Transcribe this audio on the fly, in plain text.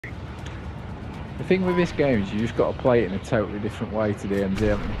The thing with this game is you just got to play it in a totally different way to DMZ,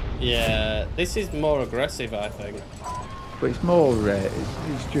 haven't you? Yeah, this is more aggressive, I think. But it's more,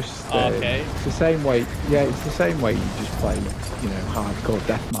 it's just, okay. It's the same way, yeah, it's the same way you just play, you know, hardcore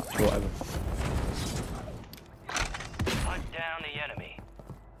deathmatch or whatever. Hunt down the enemy.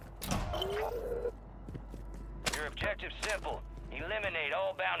 Your objective's simple. Eliminate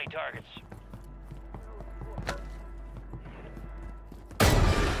all bounty targets.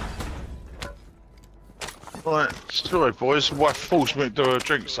 Right, sorry boys, wife forced me to do a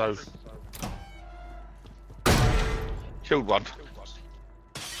drink, so killed one.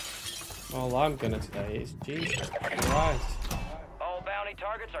 All I'm gonna say is Jesus Christ. All bounty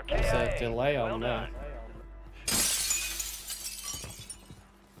targets are There's KIA. a delay on there.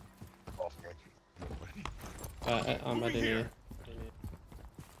 I'm heading here.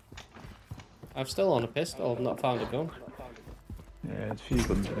 I'm still on a pistol, I've not found a gun. Yeah, there's a few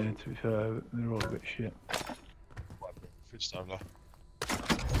guns in here, to be fair, but they're all a bit shit.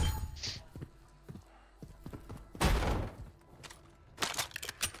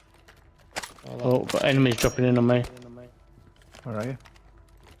 Oh, got enemies dropping in on me. Where are you?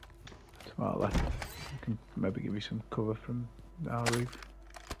 To our left. I can maybe give you some cover from our roof.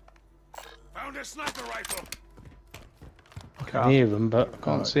 Found a sniper rifle. I can hear them, but I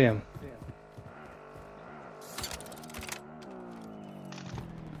can't see them.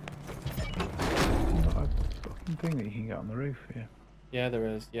 Not a fucking thing that you can get on the roof here. Yeah, there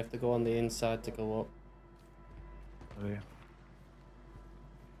is. You have to go on the inside to go up. Oh yeah.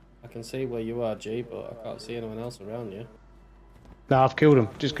 I can see where you are, G, but I can't see anyone else around you. No, I've killed them.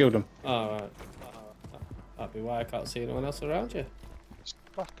 Just killed them. Alright. That'd be why I can't see anyone else around you.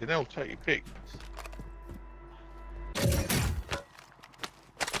 Fucking hell, take your pick.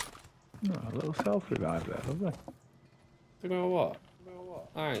 No, a little self-revive there, have they? Do you know what?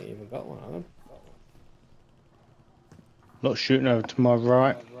 I ain't even got one of them. Not shooting over to my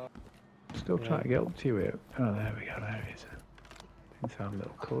right. Still trying to get up to you here. Oh, there we go, there it is. It's our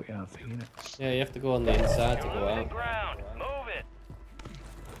little courtyard thing, isn't it? Yeah, you have to go on the inside to go out. Ground. Move it.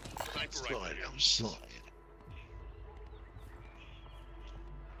 I'm sorry.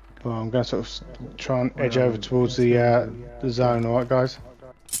 Well, I'm going to sort of try and edge over towards the zone, alright guys?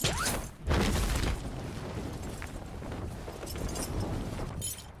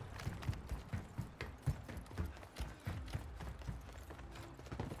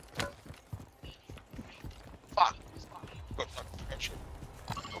 Fuck!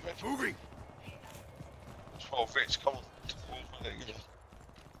 Moving! 12 bits, come on.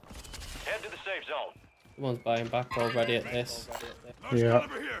 Head to the safe zone. Someone's buying back already at this. Yeah.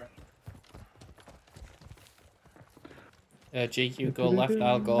 GQ, go left,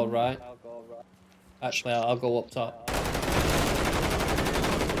 I'll go right. Actually, I'll go up top.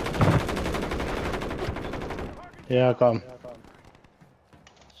 Yeah, I got him.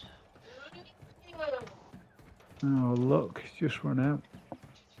 Oh, look, it's just run out.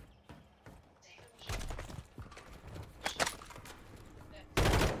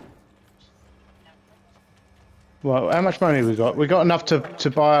 Well, how much money we got? We got enough to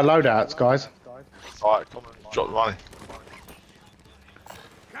buy our loadouts, guys. Alright, come on, drop the money.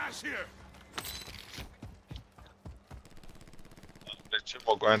 Cash here. There's 2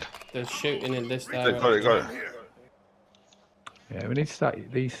 more grand. There's shooting in this Got it, direction. got it. Yeah, we need to start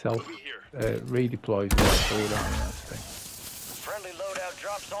these self redeploys. That's the thing. Friendly loadout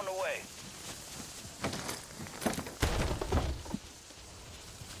drops on the way.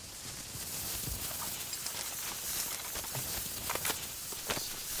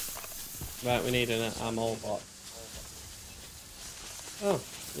 Right, we need an ammo bot. Oh,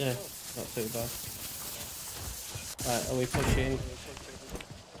 yeah, not too bad. Right, are we pushing?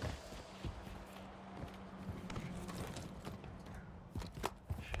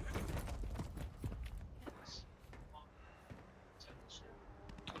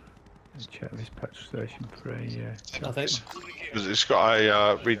 Let's check this petrol station for a I think. Because it's got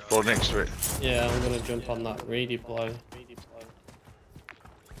a redeploy next to it. Yeah, I'm gonna jump on that redeploy.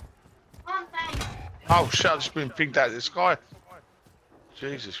 Oh shit, I've just been pigged out of the sky.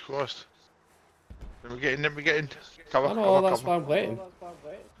 Jesus Christ. Let me get in. Cover, I know, cover, that's cover. why I'm waiting.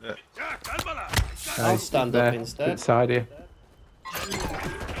 Yeah. I'll stand up instead. Inside here.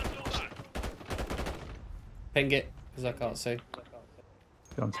 Ping it, because I can't see.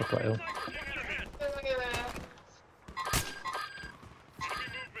 Go on top of that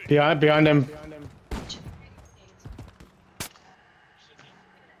hill. Behind them.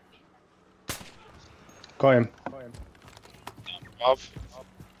 Got him. Above.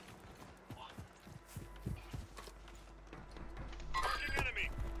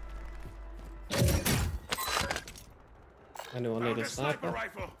 Anyone need Found a a sniper sniper?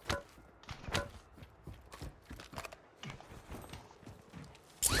 rifle.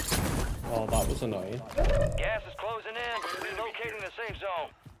 Oh, that was annoying. Gas is closing in. Relocating the safe zone.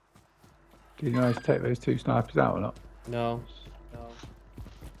 Do you know how to take those two snipers out or not? No.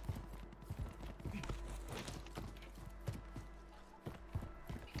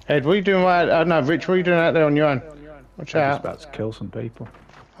 Ed, what are you doing? No, Rich, what are you doing out there on your own? Watch I'm just out. about to kill some people.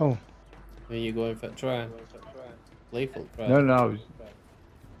 Oh, Are you going for a try? Lethal try? No, no, I was...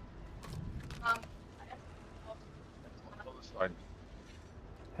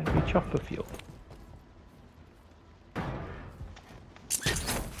 Heavy chopper fuel.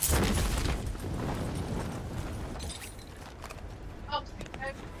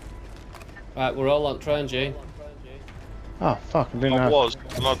 Right, we're all on train, G. oh fuck! I didn't I know. was,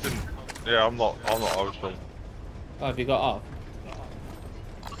 and I didn't. Yeah, I'm not. Obviously. Oh, have you got off?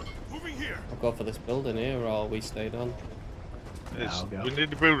 Moving here. I'll go for this building here, or we stayed on. It's, I'll go. we need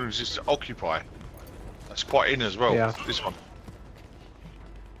the buildings just to occupy. That's quite in as well. Yeah. This one.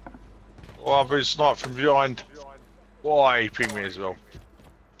 Oh, I've been sniped from behind. Why he pinged me as well?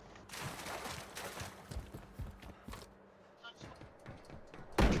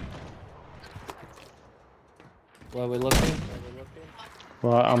 Where are we looking?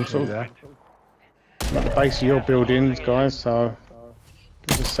 Right, I'm sort of there. at the base of your buildings, guys. So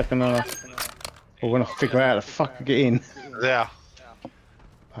give us a second. Or when I figure out how the fuck to get in. There.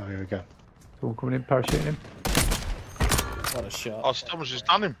 Oh, here we go. Someone coming in, parachuting him. What a shot. Oh, someone's just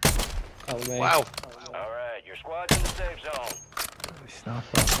done him. That was me. Wow. Alright, your squad's in the safe zone. This sniper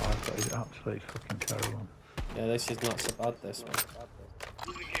I've got is absolutely fucking terrible. Yeah, this is not so bad, this one.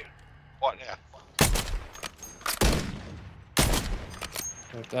 Right now.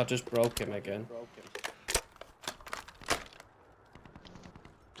 I just broke him again.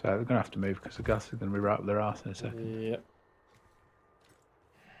 So they're gonna have to move because the gas is gonna be right up their arse in a second. Yep.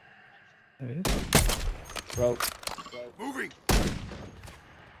 There it is. Broke. Moving.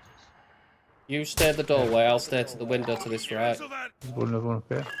 You stay at the doorway, I'll stay to the window to this right. Cancel that. There's another one up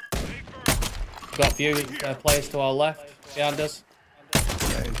here. Got a few players to our left, behind us.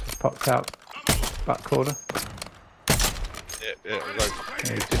 Yeah, he's just popped out. Back corner. Yeah, right.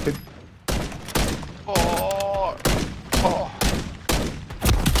 Yeah, he's dipping. Oh. Oh.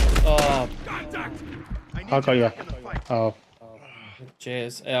 Oh, Contact. I got you. Oh,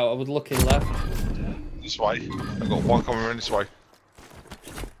 cheers. Yeah, I was looking left. This way. I've got one coming around this way.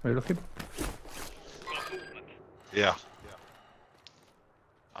 Are you looking? Yeah.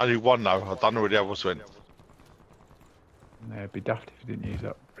 Only one though. I don't know where the others went. Yeah, it'd be daft if he didn't use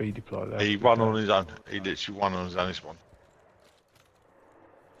that redeploy there. He won on his own. He literally won on his own this one.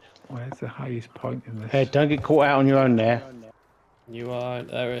 Where's the highest point in this? Ed, don't get caught out on your own there. You are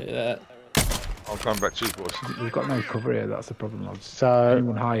there. I'm going back to you boys. We've got no cover here, that's the problem, lads. So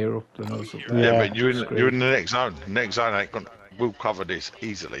Anyone higher up than us up there. Yeah, Yeah. but you're in the next zone. The next zone ain't gonna. We'll cover this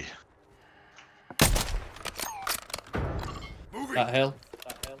easily. Moving. That hill.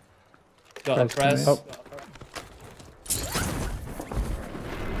 Got a Press press. to me.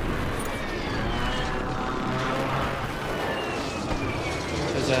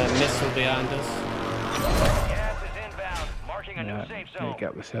 There's a missile behind us. Gas is inbound. Marking a new Yeah, safe you zone. get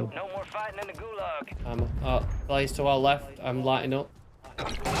up this hill. No more fighting in the gulag. Players to our left, I'm lighting up.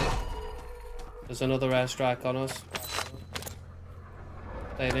 There's another airstrike on us.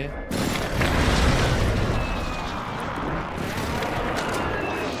 Stay near.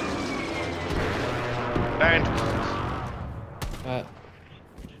 And Right.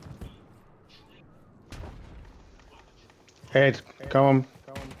 Ed, come on.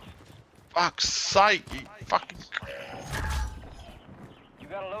 fuck's sake, you fucking. You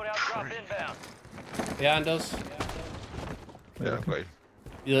got a loadout drop inbound. Behind us. Yeah, I've got him.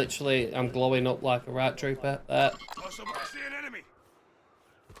 You literally, I'm glowing up like a rat trooper. There. Awesome. I see an enemy.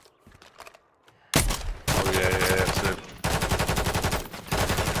 Oh yeah, that's it.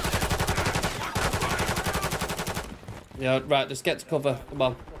 Yeah, right, just get to cover. Come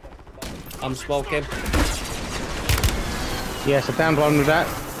on. I'm smoking. Yes, I downed one with that.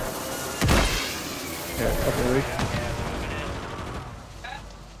 Yeah, top of the roof.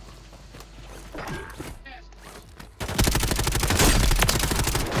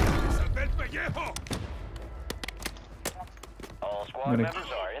 Salvet Vallejo. All squad Gonna- members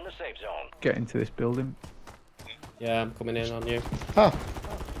are in the safe zone. Get into this building. Yeah, I'm coming in on you. Oh.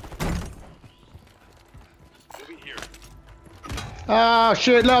 Oh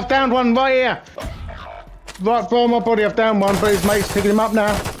shit, look, I've downed one right here. Right below my body, I've downed one, but his mate's picking him up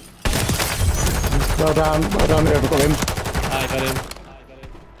now. Well done, whoever got him. I got him.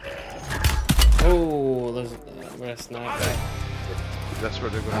 Oh, there's we're a sniper. That's where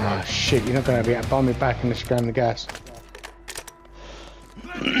they're going to Ah, shit, you're not going to be able to buy me back unless you go in the gas.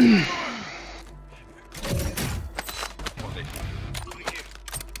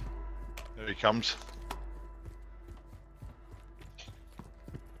 There he comes.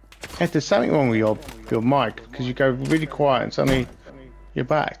 Ed, there's something wrong with your mic, because you go really quiet and suddenly you're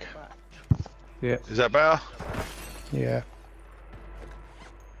back. Yeah. Is that better? Yeah.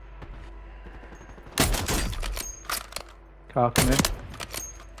 Car coming in.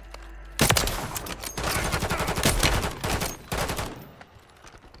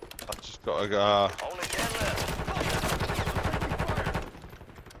 I've just got to go. Only 10 left.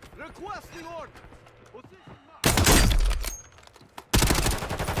 Requesting order.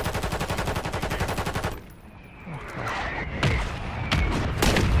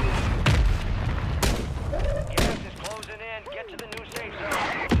 Gas is closing in. Get to the new safe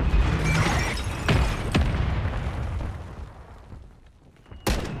zone.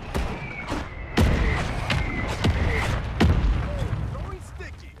 Throwing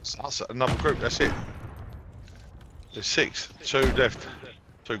sticky. That's another group, that's it. There's 6. 2 left.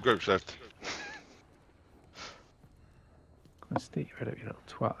 2 groups left. Gonna stick you right up, you little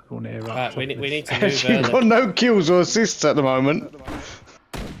twat. Go near Right, we need to move You've got early. no kills or assists at the moment.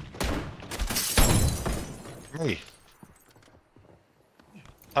 Me.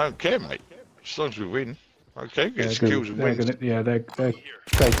 I don't care, mate. As long as we win. Okay, get some kills and they're wins. gonna, yeah, they're taking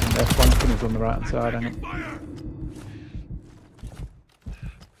their flanking is on the right hand side, hang on.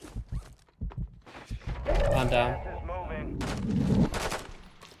 I'm down. Gas is moving.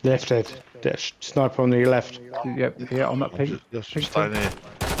 Left, Ed. There's sniper on your left. Yep, yeah, on that pink. Just pink stay thing. there.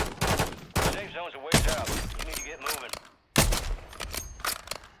 Safe zone's a ways out. You need to get moving.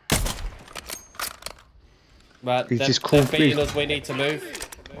 Right, He's they're, just they're called beating me. us. We need to move.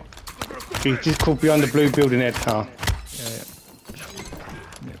 He's just called behind the blue building, Ed. Car. Yeah,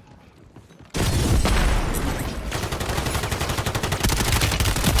 yeah.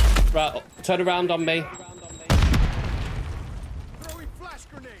 Right, turn around on me. Throwing flash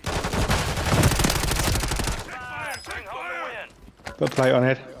grenade. Bring home the win. Put a plate on,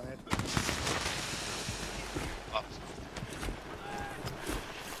 Ed.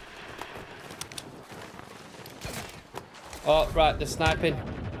 Oh, right, they're sniping.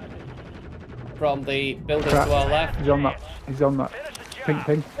 From the building Crack. to our left. He's on that. He's on that pink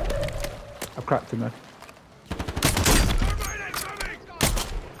thing. I've cracked him there.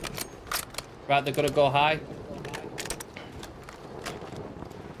 Right, they're gonna go high.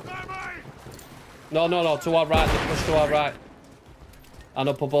 No, to our right. They push to our right. And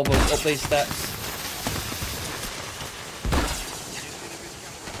up above us, up these steps.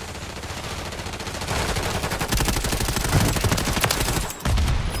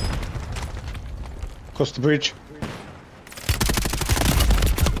 Across the bridge.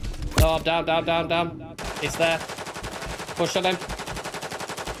 Oh, down. He's there. Push on him.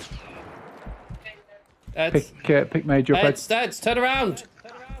 Eds. Pick major up. Eds, turn around.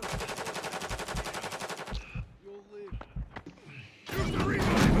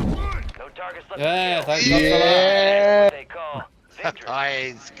 No targets left. Yeah, to kill. thank God for that. Yeah. What they call victory.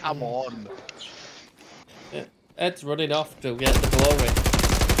 Guys, come on. Ed's running off to get the glory.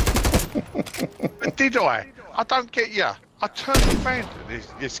 Did I? I don't get you. I turned the fan to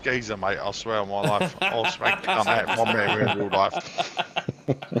this geezer, mate. I swear on my life. I'll smack come out my man in real life.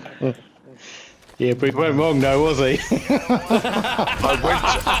 Yeah, but he went wrong though, was he? I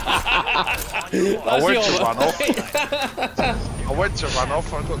went to run off. I went to run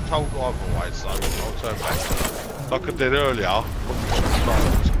off. I got told otherwise, so I'll turn back. Like I did earlier.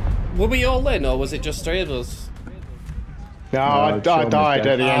 Were we all in, or was it just 3 of us? No, I died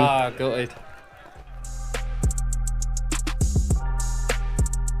at the end. Ah, gutted.